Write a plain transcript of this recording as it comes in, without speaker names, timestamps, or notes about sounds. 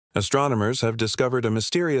Astronomers have discovered a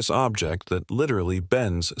mysterious object that literally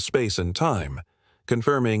bends space and time,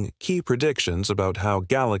 confirming key predictions about how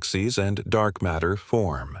galaxies and dark matter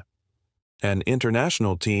form. An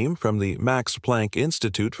international team from the Max Planck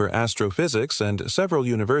Institute for Astrophysics and several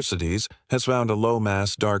universities has found a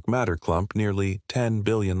low-mass dark matter clump nearly 10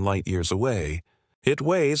 billion light-years away. It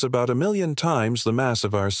weighs about 1,000,000 times the mass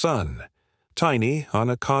of our Sun, tiny on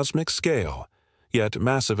a cosmic scale, yet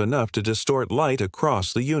massive enough to distort light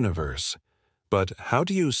across the universe. But how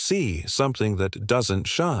do you see something that doesn't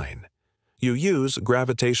shine? You use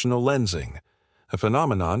gravitational lensing, a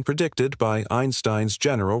phenomenon predicted by Einstein's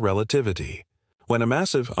general relativity. When a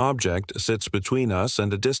massive object sits between us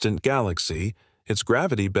and a distant galaxy, its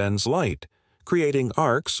gravity bends light, creating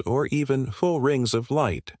arcs or even full rings of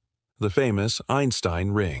light, the famous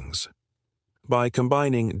Einstein rings. By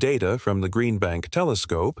combining data from the Green Bank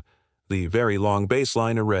telescope, the Very Long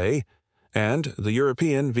Baseline Array, and the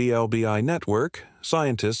European VLBI network,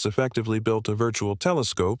 scientists effectively built a virtual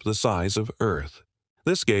telescope the size of Earth.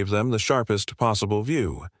 This gave them the sharpest possible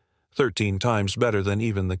view, 13 times better than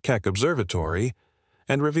even the Keck Observatory,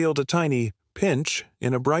 and revealed a tiny pinch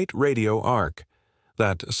in a bright radio arc.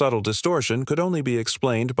 That subtle distortion could only be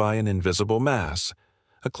explained by an invisible mass,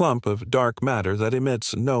 a clump of dark matter that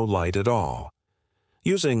emits no light at all.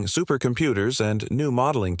 Using supercomputers and new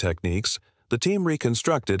modeling techniques, the team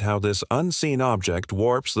reconstructed how this unseen object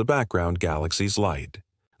warps the background galaxy's light.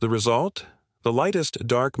 The result? The lightest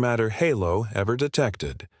dark matter halo ever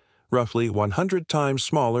detected, roughly 100 times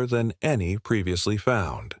smaller than any previously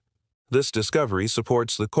found. This discovery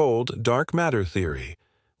supports the cold dark matter theory,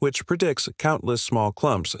 which predicts countless small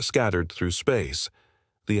clumps scattered through space,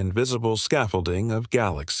 the invisible scaffolding of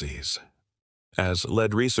galaxies. As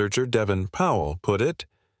lead researcher Devin Powell put it,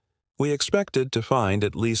 "We expected to find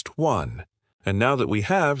at least one, and now that we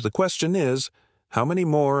have, the question is, how many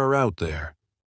more are out there?"